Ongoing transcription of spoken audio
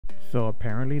So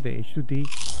apparently the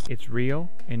H2D, it's real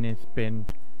and it's been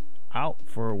out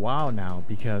for a while now,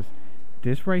 because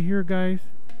this right here, guys,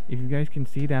 if you guys can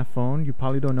see that phone, you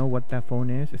probably don't know what that phone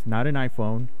is. It's not an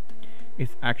iPhone.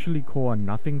 It's actually called a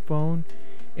nothing phone,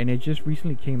 and it just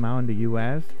recently came out in the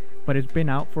US, but it's been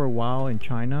out for a while in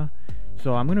China.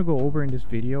 So I'm gonna go over in this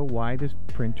video why this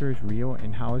printer is real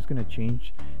and how it's gonna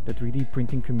change the 3D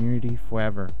printing community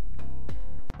forever.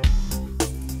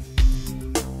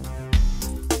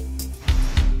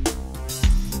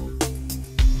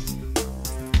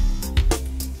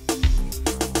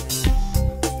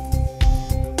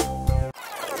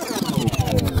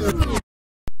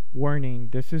 Warning,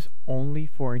 this is only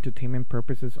for entertainment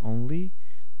purposes only.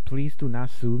 Please do not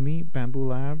sue me, Bambu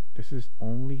Lab. This is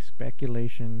only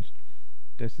speculations.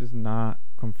 This is not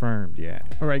confirmed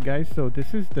yet. Alright guys, so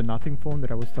this is the nothing phone that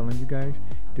I was telling you guys.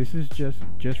 This is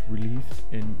just released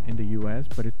in the US,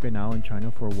 but it's been out in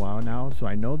China for a while now. So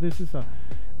I know this is a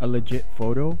legit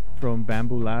photo from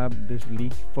Bambu Lab, this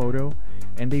leaked photo.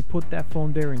 And they put that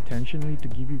phone there intentionally to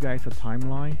give you guys a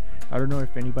timeline. I don't know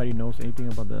if anybody knows anything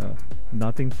about the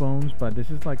nothing phones, but this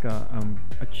is like a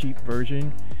cheap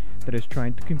version that is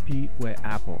trying to compete with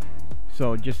Apple.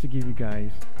 So just to give you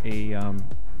guys a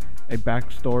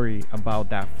backstory about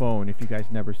that phone, if you guys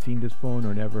never seen this phone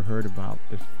or never heard about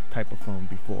this type of phone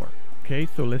before. Okay,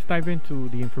 so let's dive into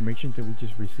the information that we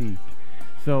just received.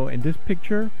 So in this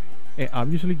picture, it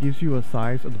obviously gives you a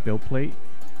size of the build plate.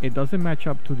 It doesn't match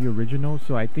up to the original,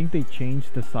 so I think they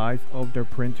changed the size of their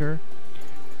printer.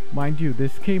 Mind you,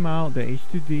 this came out, the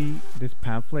H2D, this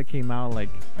pamphlet came out like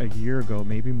a year ago,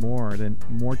 maybe more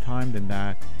time than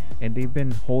that, and they've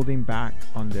been holding back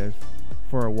on this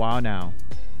for a while now.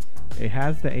 It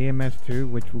has the AMS2,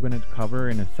 which we're going to cover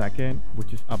in a second,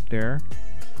 which is up there.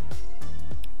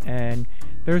 And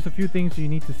there's a few things you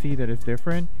need to see that is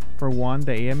different. For one,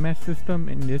 the AMS system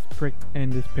in this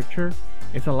picture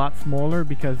is a lot smaller,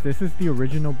 because this is the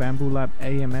original Bambu Lab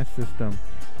AMS system.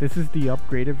 This is the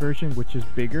upgraded version, which is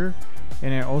bigger,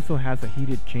 and it also has a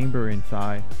heated chamber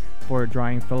inside for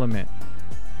drying filament.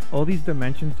 All these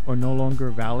dimensions are no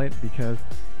longer valid because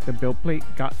the build plate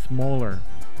got smaller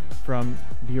from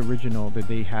the original that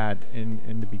they had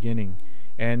in the beginning.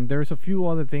 And there's a few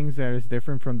other things that is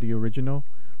different from the original,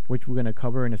 which we're going to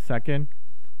cover in a second.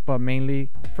 But mainly,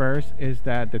 first is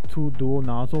that the dual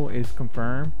nozzle is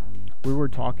confirmed. We were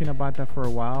talking about that for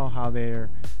a while, how they're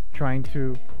trying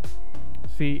to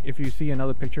see, if you see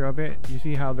another picture of it, you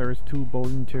see how there's two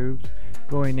Bowden tubes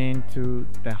going into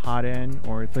the hot end,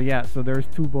 or so there's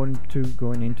two Bowden tubes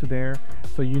going into there,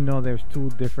 so you know there's two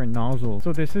different nozzles.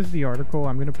 So this is the article.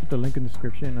 I'm going to put the link in the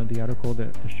description of the article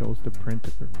that shows the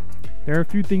printer. There are a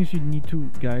few things you need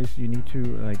to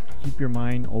like keep your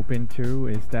mind open to,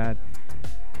 is that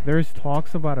there's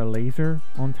talks about a laser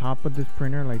on top of this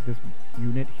printer, like this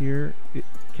unit here. It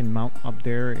can mount up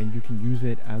there and you can use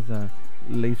it as a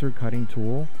laser cutting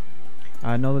tool.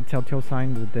 Another telltale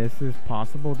sign that this is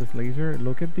possible, this laser,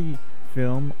 look at the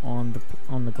film on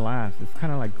the glass. It's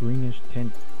kind of like greenish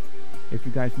tint. If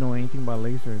you guys know anything about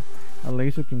lasers, a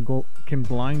laser can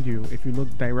blind you if you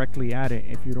look directly at it,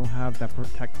 if you don't have that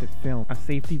protective film. A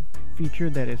safety feature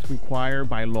that is required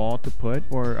by law to put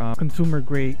for consumer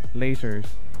grade lasers.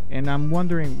 And I'm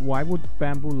wondering, why would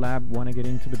Bambu Lab want to get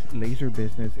into the laser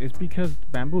business? It's because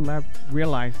Bambu Lab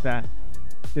realized that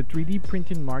the 3D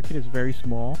printing market is very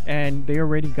small, and they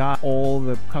already got all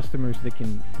the customers they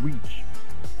can reach.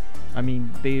 I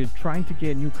mean, they're trying to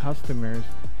get new customers,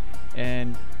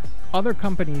 and other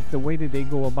companies, the way that they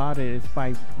go about it is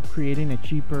by creating a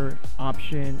cheaper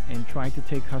option and trying to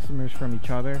take customers from each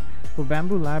other. But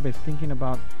Bambu Lab is thinking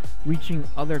about reaching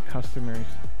other customers,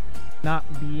 not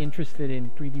be interested in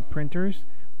 3D printers,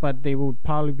 but they will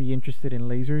probably be interested in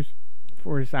lasers.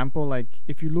 For example, like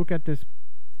if you look at this,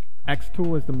 X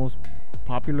tool is the most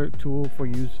popular tool for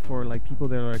use for like people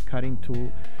that are cutting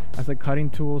tool, as a cutting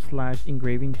tool /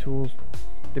 engraving tools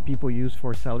that people use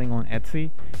for selling on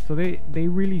Etsy. So they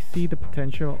really see the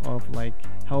potential of like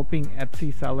helping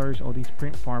Etsy sellers or these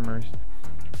print farmers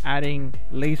adding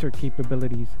laser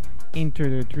capabilities into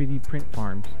their 3D print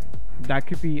farms. That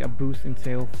could be a boost in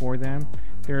sale for them.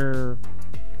 The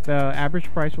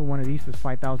average price for one of these is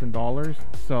 $5,000.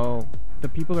 So the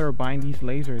people that are buying these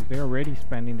lasers, they're already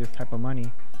spending this type of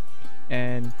money.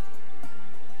 And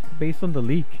based on the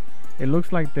leak, it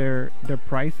looks like their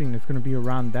pricing is going to be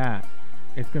around that.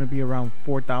 It's going to be around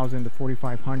 $4,000 to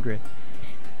 $4,500.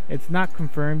 It's not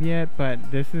confirmed yet,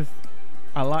 but this is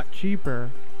a lot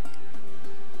cheaper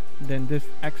than this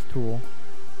X tool.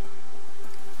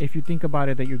 If you think about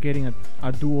it, that you're getting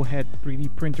a dual head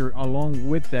 3D printer along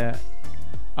with the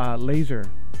laser.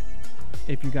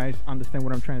 if you guys understand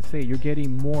what I'm trying to say. You're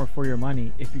getting more for your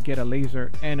money if you get a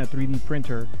laser and a 3D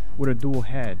printer with a dual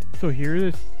head. So here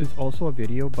is also a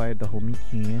video by the homie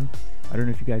Kian. I don't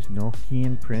know if you guys know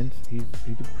Kian Prints. He's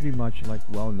pretty much like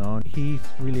well known. He's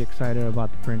really excited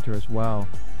about the printer as well.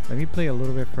 Let me play a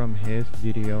little bit from his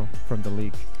video from the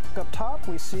leak. Up top,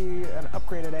 we see an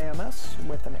upgraded AMS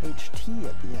with an HT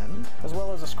at the end, as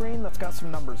well as a screen that's got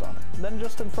some numbers on it. Then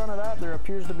just in front of that, there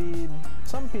appears to be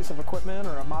some piece of equipment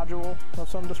or a module of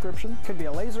some description. Could be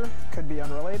a laser, could be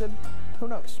unrelated, who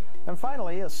knows? And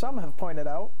finally, as some have pointed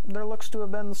out, there looks to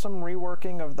have been some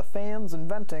reworking of the fans and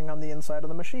venting on the inside of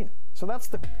the machine. So that's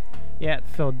the... Yeah,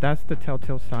 so that's the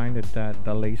telltale sign that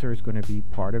the laser is going to be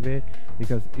part of it,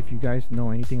 because if you guys know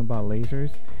anything about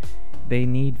lasers, they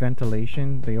need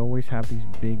ventilation. They always have these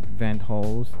big vent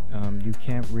holes. You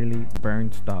can't really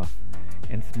burn stuff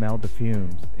and smell the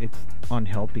fumes. It's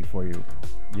unhealthy for you.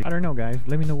 I don't know, guys.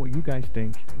 Let me know what you guys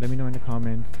think. Let me know in the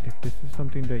comments if this is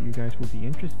something that you guys would be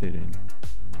interested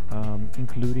in,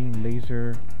 including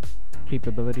laser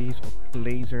capabilities, or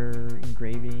laser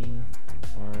engraving,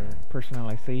 or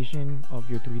personalization of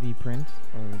your 3D prints,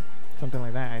 or something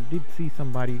like that. I did see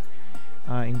somebody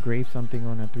engrave something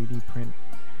on a 3D print,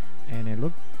 and it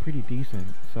looked pretty decent.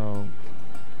 So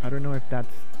I don't know if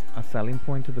that's a selling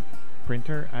point to the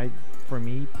printer. For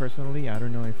me personally, I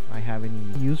don't know if I have any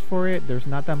use for it. There's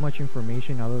not that much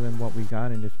information other than what we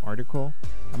got in this article.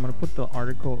 I'm gonna put the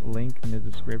article link in the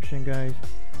description, guys.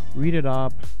 Read it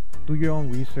up, do your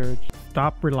own research,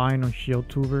 stop relying on shield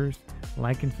tubers,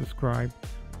 like and subscribe.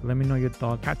 Let me know your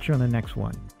thoughts. Catch you on the next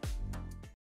one.